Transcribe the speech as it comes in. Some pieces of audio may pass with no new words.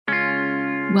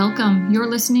Welcome. You're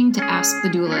listening to Ask the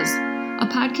Doulas, a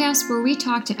podcast where we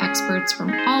talk to experts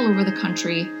from all over the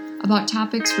country about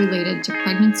topics related to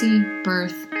pregnancy,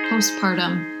 birth,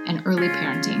 postpartum, and early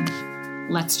parenting.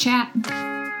 Let's chat.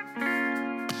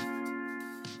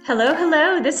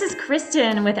 Hello. This is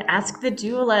Kristin with Ask the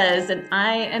Doulas, and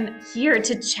I am here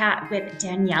to chat with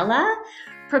Daniela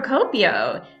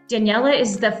Procopio. Daniela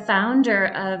is the founder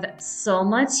of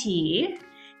SOLMA Tea,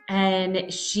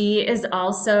 and she is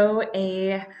also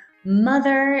a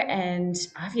mother and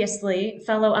obviously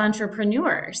fellow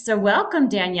entrepreneur. So welcome,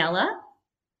 Daniela.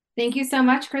 Thank you so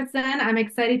much, Kristin. I'm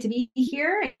excited to be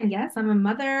here. And yes, I'm a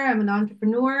mother. I'm an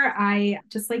entrepreneur. I,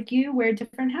 just like you, wear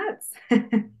different hats.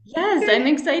 Yes, I'm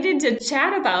excited to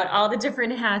chat about all the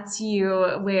different hats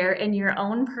you wear in your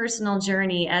own personal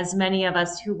journey, as many of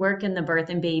us who work in the birth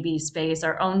and baby space,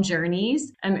 our own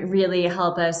journeys really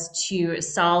help us to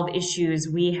solve issues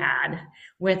we had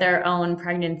with our own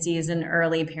pregnancies and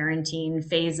early parenting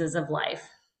phases of life.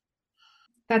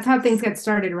 That's how things get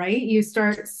started, right? You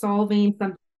start solving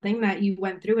something that you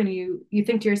went through and you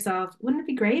think to yourself, wouldn't it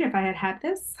be great if I had had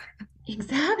this?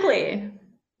 Exactly.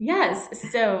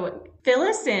 Yes. So fill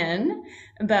us in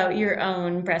about your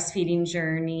own breastfeeding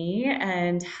journey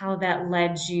and how that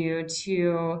led you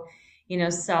to,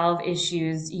 solve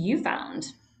issues you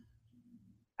found.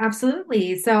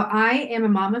 Absolutely. So I am a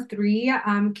mom of three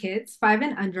kids, 5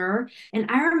 and under. And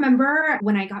I remember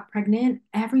when I got pregnant,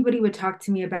 everybody would talk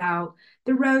to me about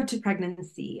the road to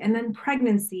pregnancy and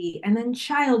then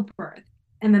childbirth.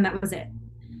 And then that was it.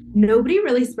 Nobody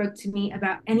really spoke to me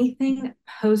about anything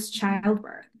post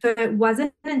childbirth. So it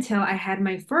wasn't until I had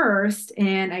my first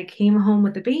and I came home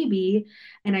with a baby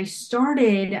and I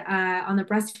started on the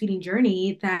breastfeeding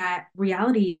journey that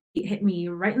reality hit me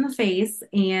right in the face.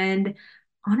 And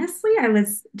honestly, I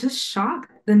was just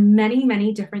shocked the many,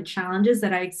 many different challenges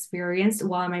that I experienced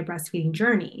while on my breastfeeding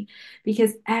journey.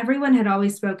 Because everyone had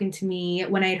always spoken to me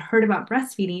when I had heard about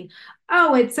breastfeeding,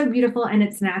 oh, it's so beautiful and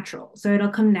it's natural. So it'll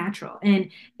come natural.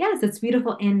 And yes, it's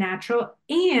beautiful and natural.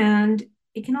 And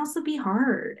it can also be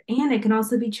hard and it can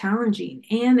also be challenging.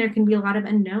 And there can be a lot of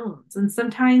unknowns. And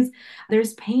sometimes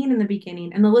there's pain in the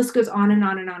beginning. And the list goes on and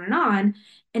on and on and on.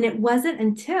 And it wasn't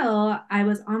until I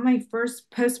was on my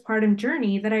first postpartum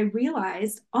journey that I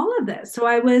realized all of this. So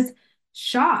I was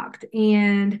shocked.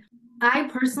 And I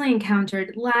personally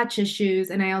encountered latch issues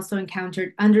and I also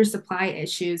encountered undersupply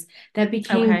issues that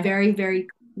became very, very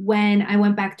when I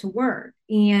went back to work.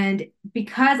 And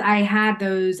because I had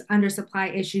those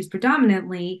undersupply issues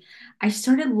predominantly, I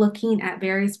started looking at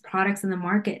various products in the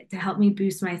market to help me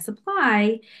boost my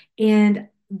supply. And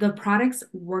the products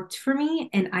worked for me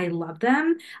and I love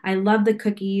them. I love the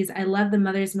cookies. I love the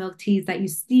mother's milk teas that you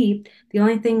steep. The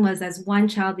only thing was as one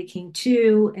child became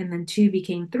two and then two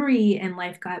became three and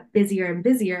life got busier and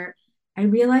busier, I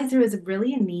realized there was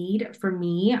really a need for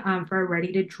me for a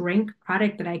ready to drink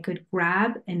product that I could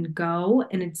grab and go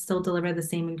and it'd still deliver the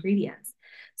same ingredients.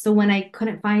 So when I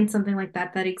couldn't find something like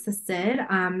that that existed,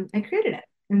 I created it.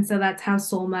 And so that's how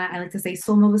Solma, I like to say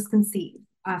Solma was conceived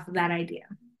off of that idea.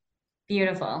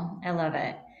 Beautiful. I love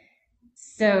it.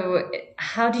 So,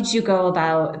 how did you go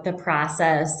about the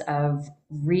process of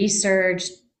research,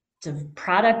 to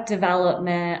product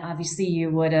development? Obviously, you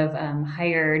would have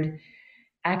hired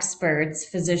experts,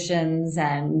 physicians,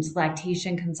 and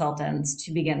lactation consultants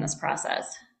to begin this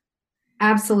process.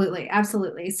 Absolutely,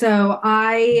 absolutely. So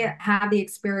I have the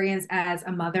experience as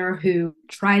a mother who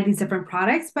tried these different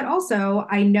products, but also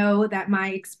I know that my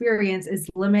experience is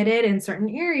limited in certain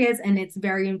areas, and it's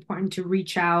very important to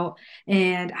reach out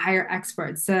and hire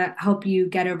experts to help you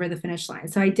get over the finish line.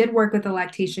 So I did work with a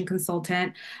lactation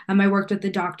consultant. I worked with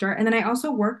the doctor, and then I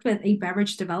also worked with a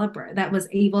beverage developer that was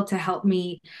able to help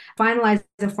me finalize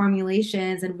the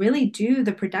formulations and really do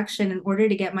the production in order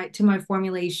to get my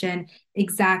formulation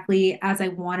exactly as I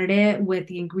wanted it with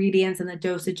the ingredients and the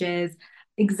dosages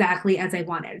exactly as I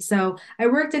wanted. So I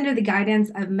worked under the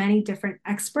guidance of many different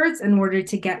experts in order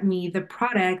to get me the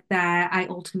product that I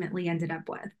ultimately ended up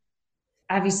with.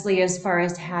 Obviously, as far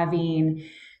as having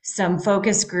some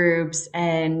focus groups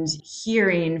and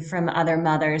hearing from other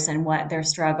mothers and what their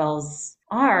struggles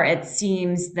are, it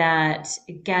seems that,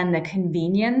 again, the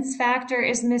convenience factor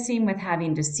is missing with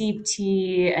having to steep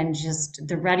tea and just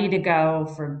the ready to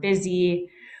go for busy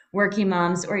working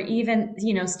moms or even,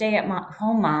 stay at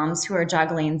home moms who are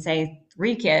juggling, say,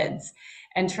 3 kids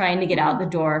and trying to get out the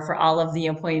door for all of the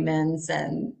appointments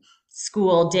and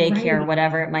school, daycare, Right.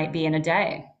 whatever it might be in a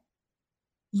day.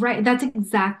 Right. That's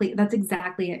exactly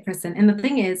it, Kristen. And the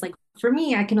thing is, like for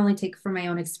me, I can only take from my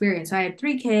own experience. So I had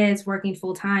 3 kids working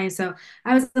full time. So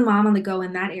I was the mom on the go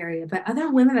in that area. But other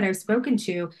women that I've spoken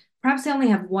to, perhaps they only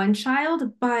have one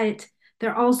child, but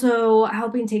they're also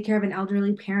helping take care of an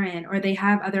elderly parent, or they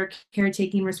have other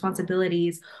caretaking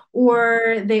responsibilities,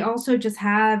 or they also just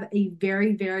have a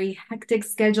very, very hectic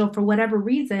schedule for whatever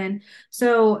reason.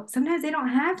 So sometimes they don't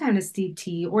have time to steep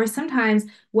tea, or sometimes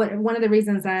one of the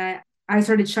reasons that I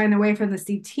started shying away from the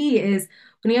steep tea is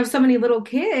when you have so many little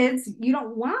kids, you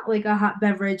don't want like a hot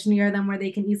beverage near them where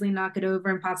they can easily knock it over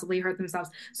and possibly hurt themselves.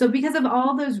 So, because of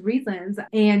all those reasons,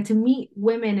 and to meet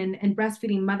women and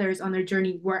breastfeeding mothers on their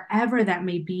journey, wherever that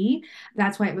may be,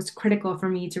 that's why it was critical for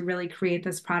me to really create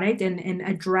this product and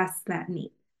address that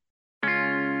need.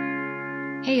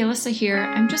 Hey, Alyssa here.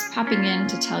 I'm just popping in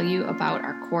to tell you about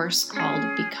our course called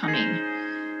Becoming.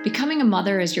 Becoming a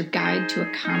Mother is your guide to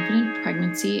a confident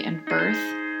pregnancy and birth,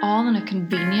 all in a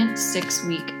convenient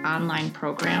 6-week online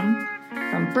program.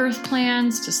 From birth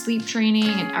plans to sleep training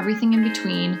and everything in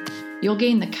between, you'll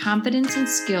gain the confidence and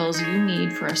skills you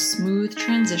need for a smooth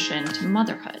transition to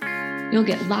motherhood. You'll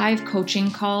get live coaching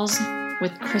calls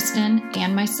with Kristin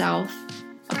and myself,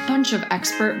 a bunch of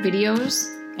expert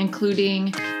videos,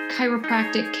 including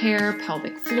chiropractic care,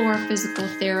 pelvic floor physical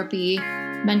therapy,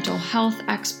 mental health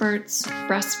experts,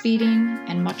 breastfeeding,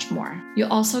 and much more.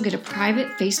 You'll also get a private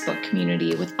Facebook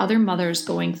community with other mothers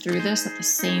going through this at the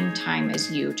same time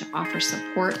as you to offer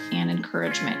support and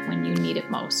encouragement when you need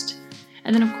it most.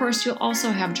 And then, of course, you'll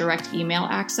also have direct email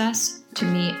access to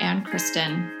me and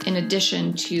Kristin, in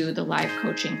addition to the live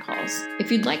coaching calls.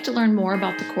 If you'd like to learn more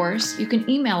about the course, you can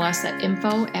email us at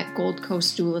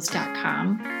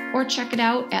info@goldcoastdoulas.com or check it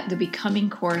out at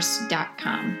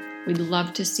thebecomingcourse.com. We'd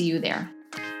love to see you there.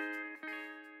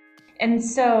 And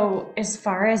so, as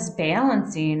far as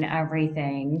balancing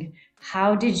everything,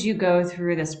 how did you go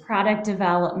through this product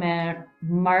development,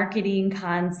 marketing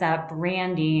concept,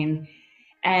 branding,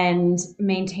 and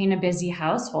maintain a busy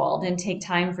household and take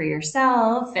time for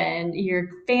yourself and your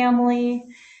family?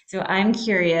 So I'm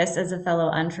curious, as a fellow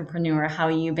entrepreneur, how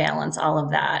you balance all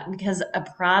of that, because a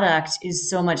product is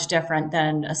so much different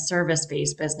than a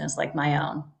service-based business like my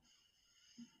own.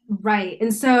 Right.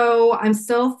 And so I'm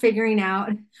still figuring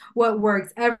out what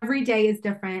works. Every day is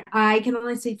different. I can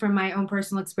only speak from my own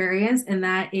personal experience, and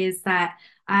that is that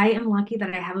I am lucky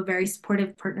that I have a very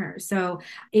supportive partner. So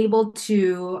able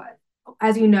to,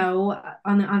 as you know,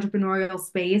 on the entrepreneurial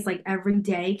space, like every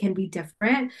day can be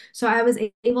different. So I was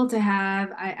able to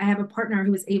I have a partner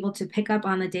who was able to pick up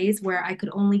on the days where I could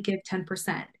only give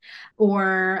 10%,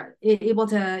 or able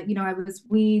to,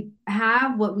 we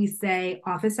have what we say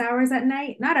office hours at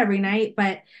night, not every night,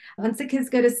 but once the kids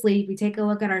go to sleep, we take a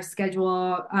look at our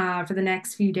schedule for the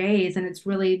next few days. And it's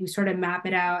really, we sort of map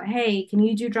it out. Hey, can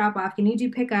you do drop off? Can you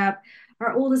do pickup?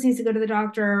 Our oldest needs to go to the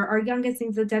doctor. Our youngest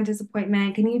needs a dentist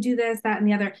appointment. Can you do this, that, and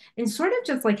the other? And sort of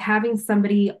just like having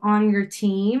somebody on your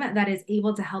team that is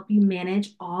able to help you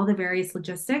manage all the various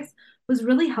logistics was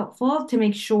really helpful to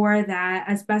make sure that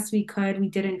as best we could, we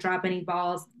didn't drop any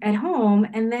balls at home.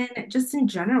 And then just in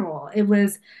general,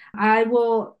 I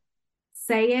will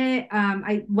say it.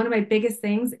 One of my biggest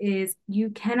things is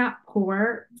you cannot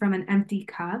pour from an empty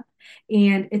cup.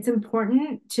 And it's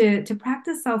important to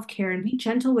practice self-care and be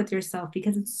gentle with yourself,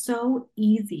 because it's so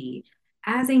easy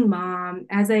as a mom,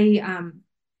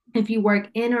 if you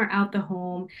work in or out the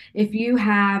home, if you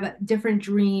have different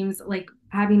dreams, like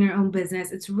having your own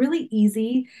business, it's really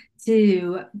easy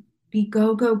to be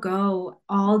go, go, go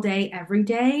all day, every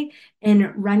day,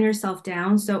 and run yourself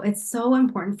down. So it's so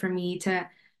important for me to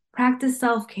practice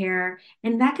self-care.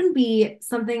 And that can be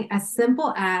something as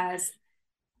simple as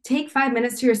take 5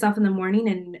 minutes to yourself in the morning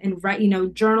and write,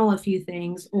 journal a few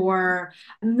things, or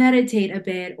meditate a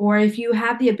bit. Or if you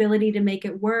have the ability to make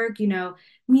it work,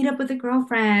 meet up with a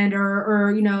girlfriend,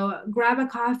 or grab a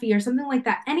coffee or something like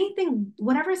that. Anything,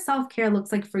 whatever self-care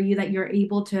looks like for you that you're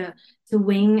able to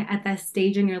wing at that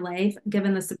stage in your life,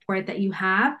 given the support that you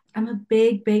have. I'm a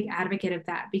big, big advocate of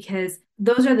that, because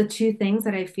those are the two things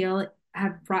that I feel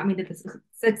have brought me to this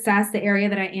success, the area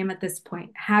that I am at this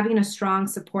point. Having a strong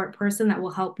support person that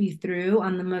will help you through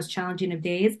on the most challenging of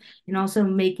days, and also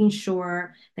making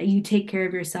sure that you take care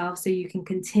of yourself so you can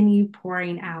continue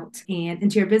pouring out and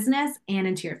into your business and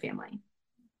into your family.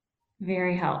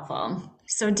 Very helpful.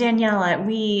 So Daniela,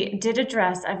 we did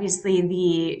address obviously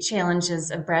the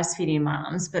challenges of breastfeeding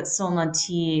moms, but SOLMA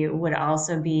Tea would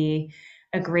also be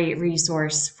a great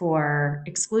resource for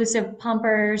exclusive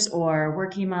pumpers or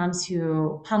working moms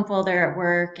who pump while they're at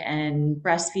work and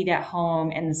breastfeed at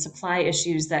home, and the supply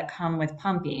issues that come with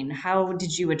pumping. How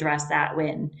did you address that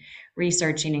when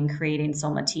researching and creating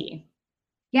SOLMA Tea?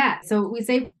 Yeah, so we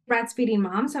say breastfeeding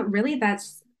moms, so really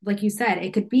that's like you said,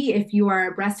 it could be if you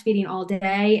are breastfeeding all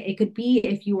day, it could be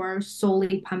if you are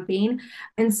solely pumping.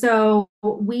 And so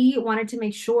we wanted to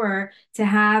make sure to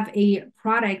have a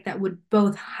product that would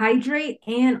both hydrate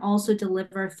and also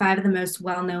deliver five of the most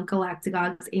well-known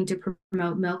galactagogues aimed to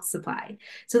promote milk supply.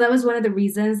 So that was one of the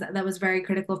reasons that was very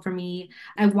critical for me.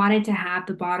 I wanted to have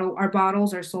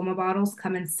our SOLMA bottles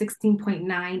come in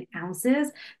 16.9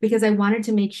 ounces because I wanted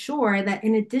to make sure that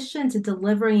in addition to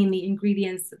delivering the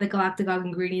ingredients, the galactagogue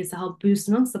ingredients to help boost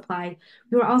milk supply,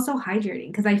 we were also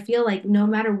hydrating because I feel like no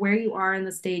matter where you are in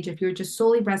the stage, if you're just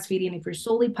solely breastfeeding, if you're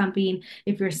solely pumping,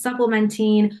 if you're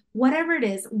supplementing, whatever it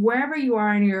is, wherever you are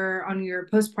on your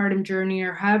postpartum journey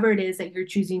or however it is that you're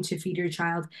choosing to feed your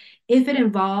child, if it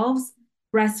involves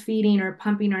breastfeeding or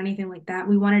pumping or anything like that,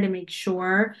 we wanted to make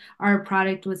sure our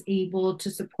product was able to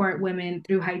support women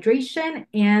through hydration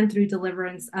and through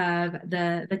deliverance of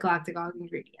the galactagogue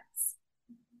ingredients.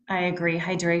 I agree.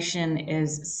 Hydration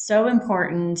is so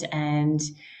important, and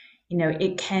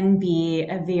it can be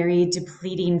a very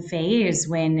depleting phase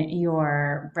when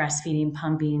you're breastfeeding,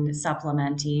 pumping,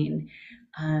 supplementing.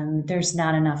 There's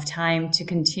not enough time to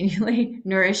continually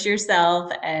nourish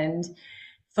yourself and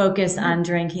focus on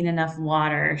drinking enough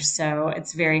water. So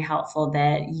it's very helpful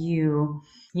that you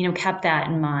kept that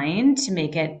in mind to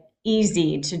make it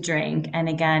easy to drink. And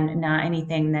again, not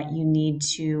anything that you need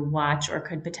to watch or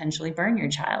could potentially burn your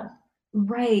child.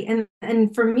 Right.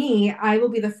 And for me, I will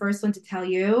be the first one to tell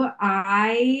you,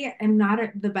 I am not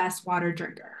the best water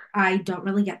drinker. I don't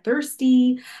really get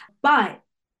thirsty, but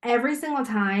every single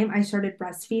time I started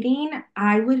breastfeeding,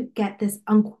 I would get this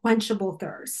unquenchable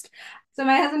thirst. So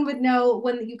my husband would know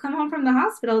when you come home from the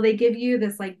hospital, they give you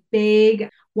this like big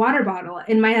water bottle.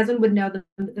 And my husband would know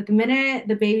that the minute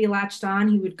the baby latched on,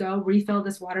 he would go refill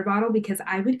this water bottle because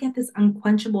I would get this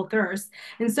unquenchable thirst.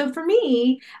 And so for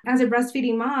me, as a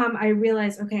breastfeeding mom, I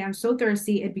realized, okay, I'm so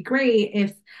thirsty. It'd be great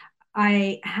if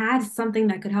I had something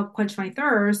that could help quench my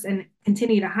thirst and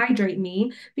continue to hydrate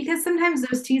me because sometimes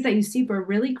those teas that you steep are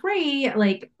really great,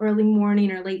 like early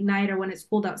morning or late night or when it's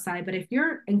cold outside. But if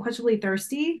you're unquenchably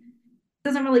thirsty, it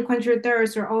doesn't really quench your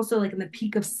thirst, or also like in the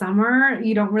peak of summer,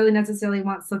 you don't really necessarily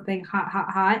want something hot,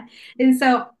 hot, hot. And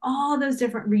so all those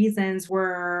different reasons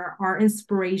were our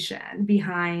inspiration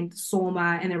behind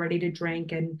Solma and the ready to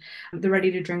drink and the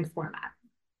ready to drink format.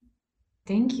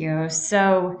 Thank you.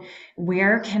 So,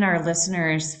 where can our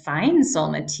listeners find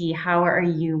Solma Tea? How are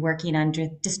you working on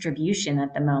distribution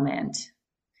at the moment?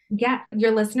 Yeah,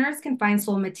 your listeners can find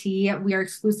Solma Tea. We are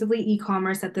exclusively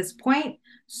e-commerce at this point,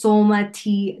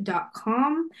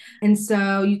 solmatea.com. And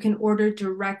so you can order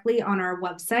directly on our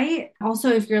website. Also,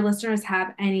 if your listeners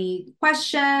have any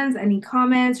questions, any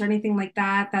comments, or anything like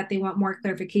that, that they want more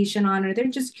clarification on, or they're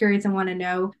just curious and want to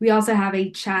know, we also have a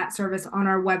chat service on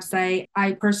our website.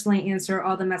 I personally answer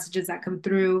all the messages that come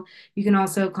through. You can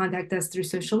also contact us through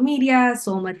social media,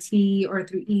 Solma Tea, or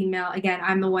through email. Again,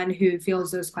 I'm the one who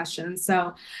fields those questions.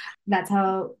 So that's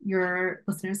how your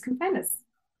listeners can find us.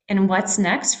 And what's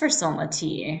next for Solma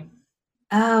Tea?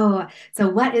 Oh, so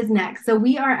what is next? So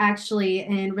we are actually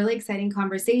in really exciting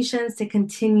conversations to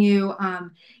continue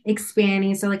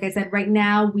expanding. So like I said, right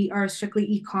now we are strictly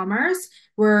e-commerce.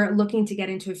 We're looking to get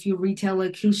into a few retail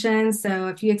locations. So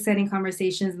a few exciting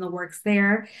conversations in the works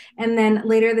there. And then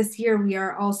later this year, we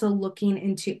are also looking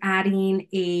into adding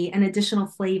an additional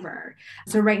flavor.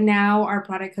 So right now our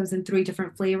product comes in three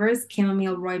different flavors: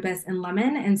 chamomile, rooibos, and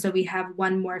lemon. And so we have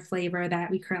one more flavor that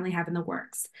we currently have in the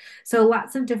works. So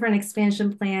lots of different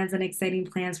expansion plans and exciting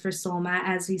plans for Solma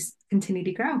as we continue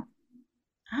to grow.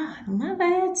 Ah, I love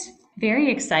it.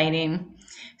 Very exciting.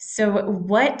 So,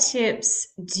 what tips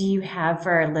do you have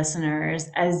for our listeners?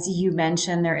 As you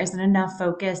mentioned, there isn't enough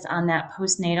focus on that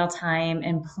postnatal time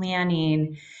and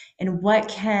planning. And what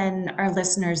can our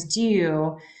listeners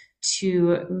do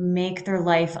to make their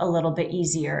life a little bit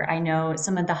easier? I know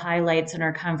some of the highlights in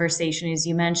our conversation, as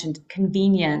you mentioned,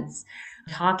 convenience,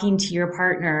 talking to your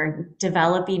partner,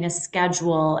 developing a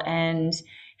schedule, and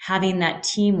having that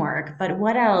teamwork. But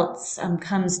what else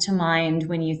comes to mind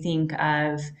when you think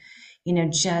of,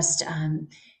 just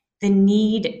the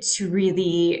need to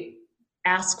really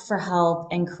ask for help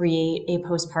and create a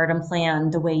postpartum plan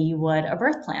the way you would a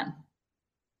birth plan?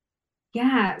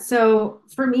 Yeah. So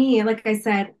for me, like I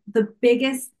said, the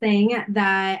biggest thing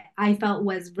that I felt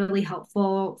was really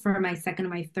helpful for my second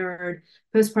and my third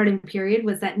postpartum period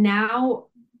was that now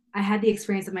I had the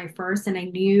experience of my first and I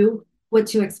knew what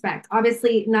to expect.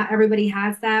 Obviously, not everybody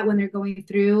has that when they're going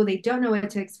through, they don't know what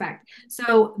to expect.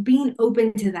 So being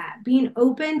open to that, being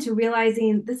open to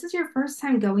realizing this is your first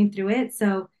time going through it.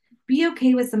 So be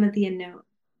okay with some of the unknown.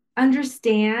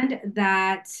 Understand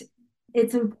that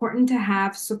it's important to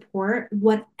have support,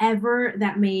 whatever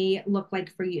that may look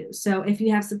like for you. So if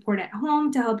you have support at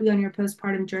home to help you on your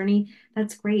postpartum journey,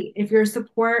 that's great. If your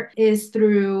support is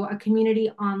through a community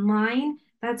online,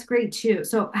 that's great too.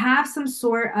 So have some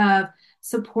sort of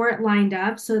support lined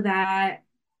up so that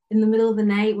in the middle of the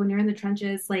night when you're in the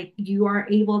trenches, like you are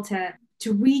able to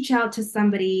reach out to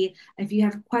somebody if you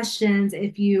have questions,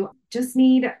 if you just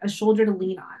need a shoulder to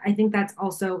lean on. I think that's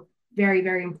also very,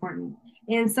 very important.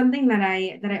 And something that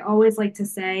I always like to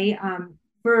say,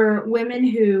 for women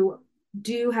who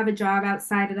do have a job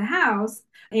outside of the house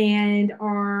and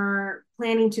are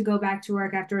planning to go back to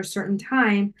work after a certain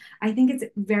time, I think it's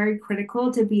very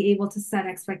critical to be able to set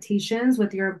expectations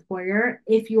with your employer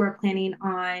if you are planning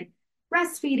on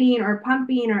breastfeeding or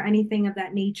pumping or anything of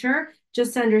that nature,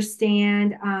 just to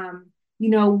understand,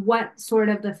 what sort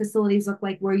of the facilities look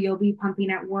like where you'll be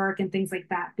pumping at work and things like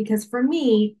that. Because for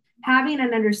me, having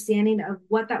an understanding of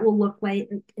what that will look like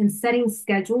in setting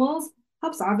schedules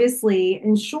helps obviously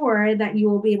ensure that you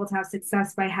will be able to have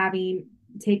success by having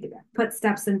put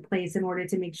steps in place in order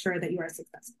to make sure that you are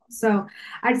successful. So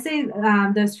I'd say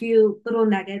those few little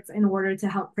nuggets in order to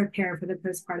help prepare for the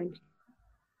postpartum.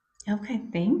 Okay,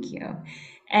 thank you.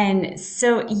 And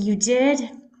so you did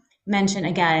mention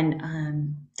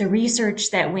again the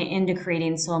research that went into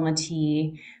creating SOLMA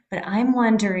Tea, but I'm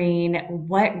wondering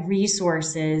what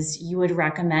resources you would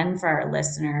recommend for our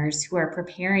listeners who are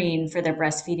preparing for their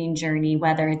breastfeeding journey,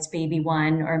 whether it's baby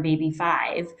one or baby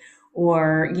five,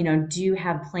 or do you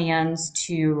have plans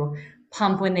to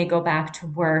pump when they go back to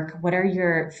work? What are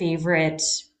your favorite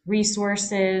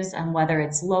resources, whether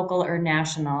it's local or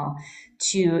national,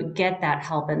 to get that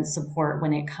help and support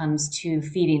when it comes to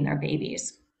feeding their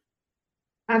babies?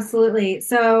 Absolutely.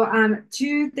 So,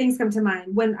 two things come to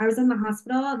mind. When I was in the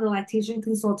hospital, the lactation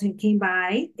consultant came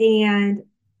by, and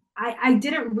I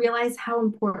didn't realize how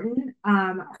important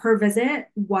her visit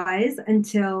was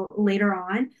until later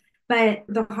on. But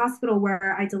the hospital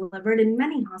where I delivered, and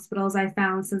many hospitals I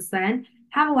found since then,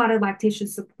 have a lot of lactation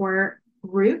support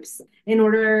groups in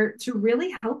order to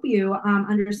really help you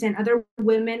understand other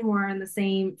women who are in the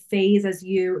same phase as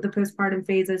you, the postpartum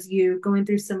phase as you, going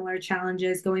through similar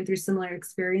challenges, going through similar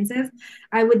experiences.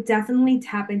 I would definitely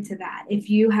tap into that.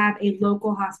 If you have a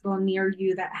local hospital near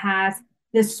you that has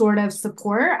this sort of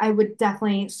support, I would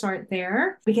definitely start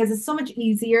there because it's so much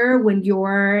easier when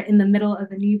you're in the middle of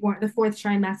the newborn, the fourth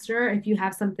trimester, if you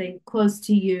have something close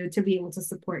to you to be able to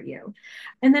support you.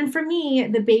 And then for me,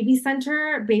 the baby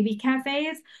center, baby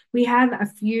cafes, we have a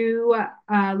few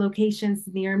locations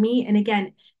near me. And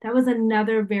again, that was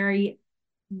another very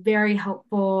very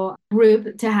helpful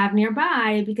group to have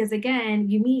nearby because again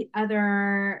you meet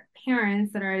other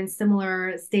parents that are in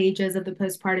similar stages of the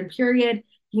postpartum period,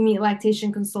 you meet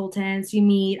lactation consultants, you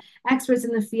meet experts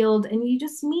in the field, and you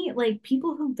just meet like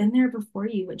people who've been there before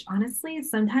you, which honestly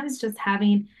sometimes just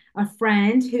having a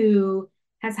friend who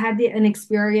has had an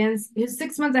experience who's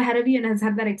 6 months ahead of you and has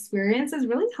had that experience is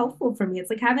really helpful for me. It's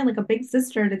like having like a big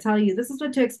sister to tell you this is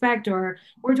what to expect, or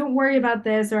don't worry about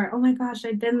this, or oh my gosh,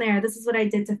 I've been there, this is what I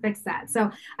did to fix that.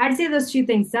 So I'd say those two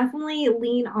things: definitely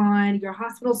lean on your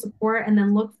hospital support and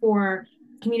then look for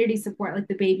community support like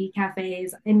the baby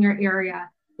cafes in your area.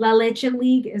 La Leche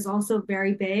League is also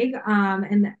very big.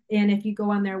 And if you go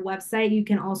on their website, you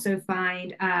can also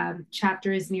find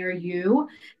chapters near you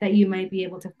that you might be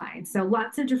able to find. So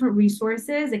lots of different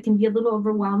resources. It can be a little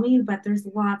overwhelming, but there's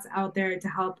lots out there to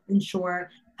help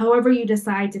ensure however you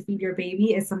decide to feed your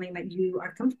baby is something that you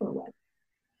are comfortable with.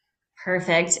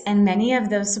 Perfect. And many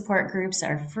of those support groups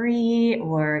are free,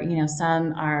 or,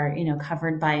 some are,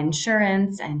 covered by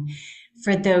insurance. And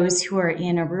for those who are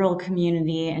in a rural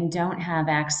community and don't have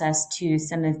access to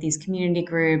some of these community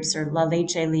groups or La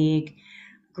Leche League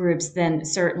groups, then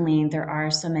certainly there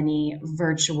are so many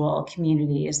virtual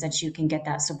communities that you can get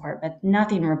that support, but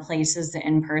nothing replaces the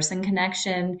in-person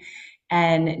connection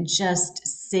and just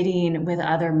sitting with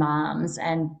other moms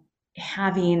and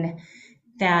having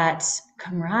that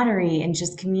camaraderie and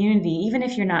just community. Even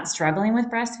if you're not struggling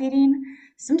with breastfeeding,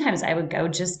 sometimes I would go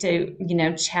just to,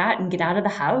 chat and get out of the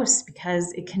house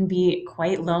because it can be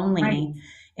quite Right. lonely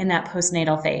in that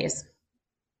postnatal phase.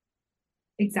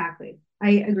 Exactly.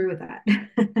 I agree with that.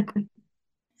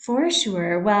 For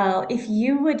sure. Well, if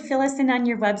you would fill us in on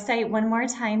your website one more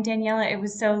time, Daniela, it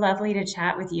was so lovely to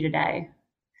chat with you today.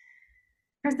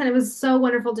 Kristen, it was so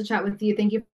wonderful to chat with you.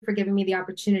 Thank you for giving me the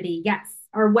opportunity. Yes,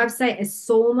 our website is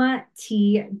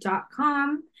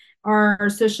solmatea.com. Our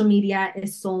social media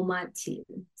is Solma Tea.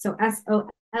 So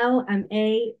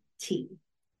SOLMA T.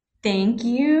 Thank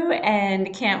you,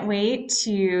 and can't wait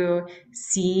to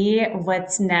see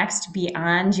what's next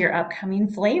beyond your upcoming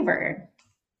flavor.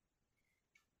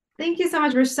 Thank you so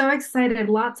much. We're so excited.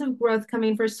 Lots of growth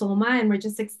coming for SOLMA, and we're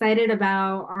just excited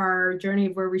about our journey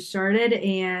of where we started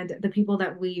and the people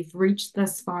that we've reached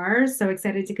thus far. So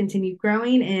excited to continue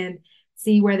growing and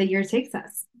see where the year takes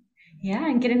us. Yeah,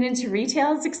 and getting into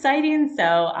retail is exciting. So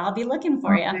I'll be looking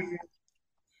for you.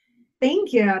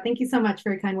 Thank you. Thank you so much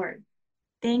for your kind word.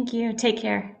 Thank you. Take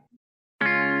care.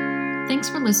 Thanks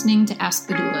for listening to Ask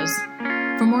the Doulas.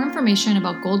 For more information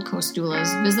about Gold Coast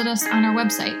Doulas, visit us on our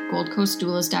website,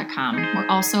 goldcoastdoulas.com. We're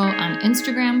also on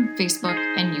Instagram, Facebook,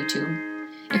 and YouTube.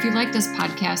 If you like this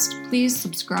podcast, please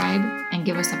subscribe and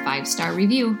give us a 5-star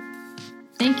review.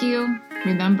 Thank you.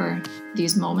 Remember,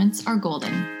 these moments are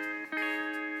golden.